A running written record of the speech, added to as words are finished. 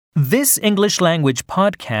This English language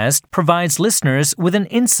podcast provides listeners with an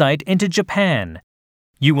insight into Japan.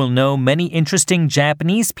 You will know many interesting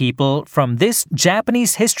Japanese people from this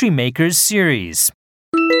Japanese History Makers series.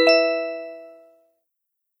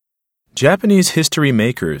 Japanese History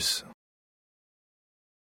Makers.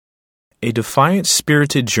 A defiant,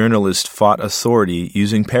 spirited journalist fought authority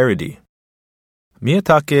using parody.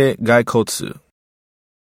 Miyatake Gaikotsu.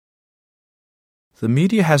 The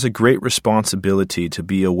media has a great responsibility to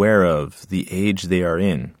be aware of the age they are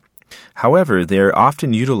in. However, they are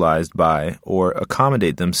often utilized by or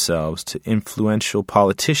accommodate themselves to influential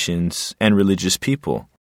politicians and religious people.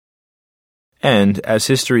 And, as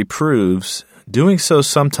history proves, doing so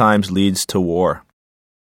sometimes leads to war.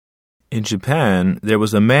 In Japan, there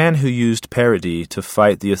was a man who used parody to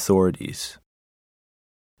fight the authorities.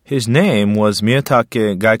 His name was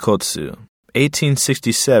Miyatake Gaikotsu,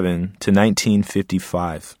 1867 to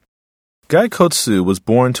 1955. Gaikotsu was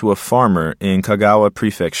born to a farmer in Kagawa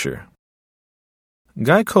Prefecture.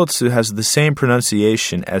 Gaikotsu has the same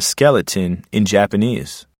pronunciation as skeleton in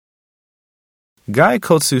Japanese.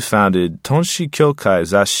 Gaikotsu founded Tonshi Kyokai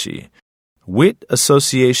Zashi, Wit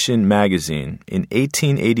Association magazine, in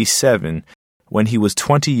 1887 when he was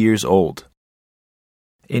 20 years old.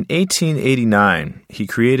 In 1889, he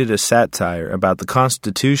created a satire about the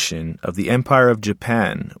Constitution of the Empire of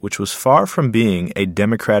Japan, which was far from being a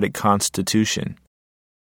democratic constitution.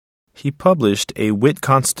 He published a Wit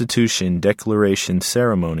Constitution Declaration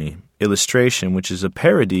Ceremony illustration, which is a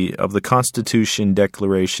parody of the Constitution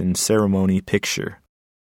Declaration Ceremony picture.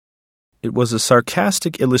 It was a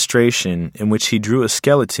sarcastic illustration in which he drew a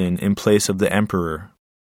skeleton in place of the emperor.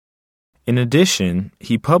 In addition,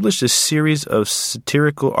 he published a series of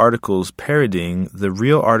satirical articles parodying the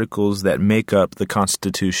real articles that make up the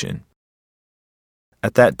Constitution.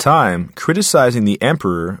 At that time, criticizing the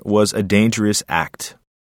emperor was a dangerous act.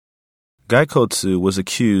 Gaikotsu was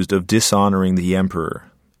accused of dishonoring the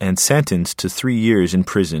emperor and sentenced to 3 years in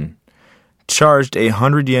prison, charged a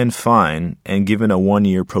 100 yen fine, and given a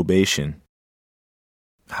 1-year probation.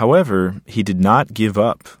 However, he did not give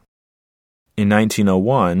up. In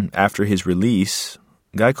 1901, after his release,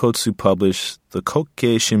 Gaikotsu published the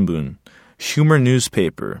Kokkei Shimbun, humor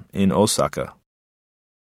newspaper, in Osaka.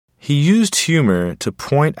 He used humor to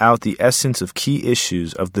point out the essence of key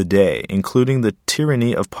issues of the day, including the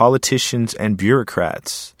tyranny of politicians and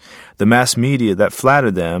bureaucrats, the mass media that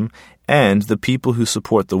flatter them, and the people who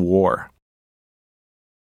support the war.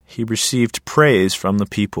 He received praise from the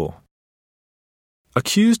people.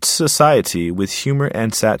 Accused society with humor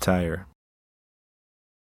and satire.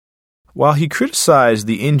 While he criticized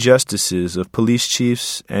the injustices of police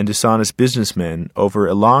chiefs and dishonest businessmen over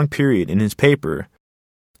a long period in his paper,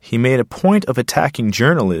 he made a point of attacking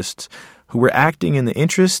journalists who were acting in the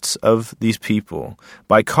interests of these people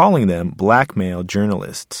by calling them blackmail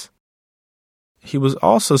journalists. He was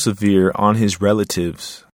also severe on his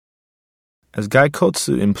relatives. As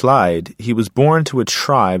Gaikotsu implied, he was born to a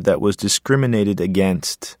tribe that was discriminated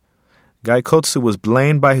against. Gaikotsu was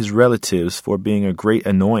blamed by his relatives for being a great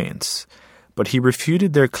annoyance, but he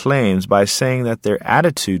refuted their claims by saying that their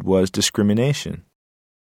attitude was discrimination.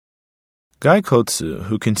 Gaikotsu,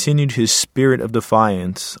 who continued his spirit of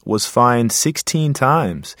defiance, was fined 16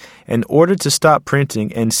 times and ordered to stop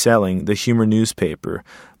printing and selling the humor newspaper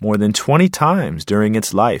more than 20 times during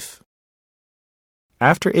its life.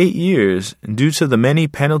 After 8 years, due to the many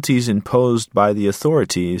penalties imposed by the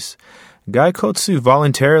authorities, Gaikotsu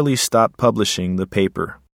voluntarily stopped publishing the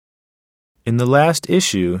paper. In the last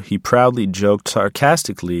issue, he proudly joked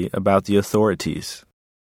sarcastically about the authorities.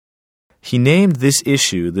 He named this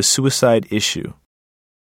issue the suicide issue.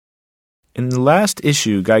 In the last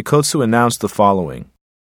issue, Gaikotsu announced the following: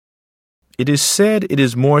 "It is said it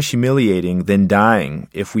is more humiliating than dying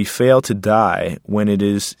if we fail to die when it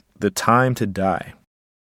is the time to die."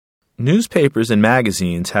 Newspapers and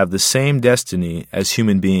magazines have the same destiny as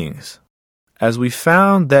human beings. As we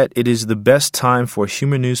found that it is the best time for a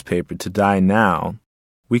humor newspaper to die now,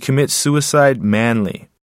 we commit suicide manly.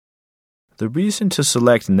 The reason to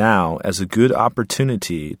select now as a good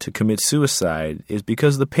opportunity to commit suicide is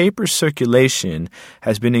because the paper's circulation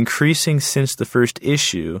has been increasing since the first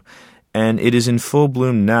issue, and it is in full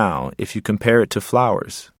bloom now if you compare it to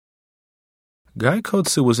flowers.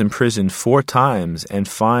 Gaikotsu was imprisoned 4 times and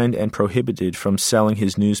fined and prohibited from selling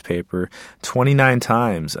his newspaper 29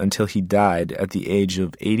 times until he died at the age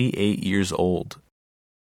of 88 years old.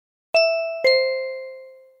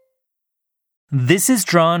 This is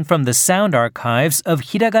drawn from the sound archives of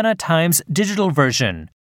Hiragana Times digital version,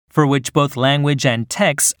 for which both language and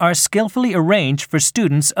text are skillfully arranged for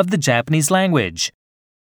students of the Japanese language.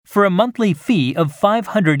 For a monthly fee of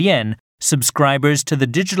 500 yen, subscribers to the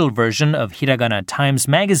digital version of Hiragana Times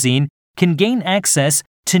Magazine can gain access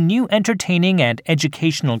to new entertaining and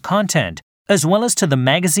educational content, as well as to the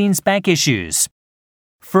magazine's back issues.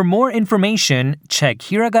 For more information, check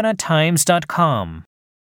HiraganaTimes.com.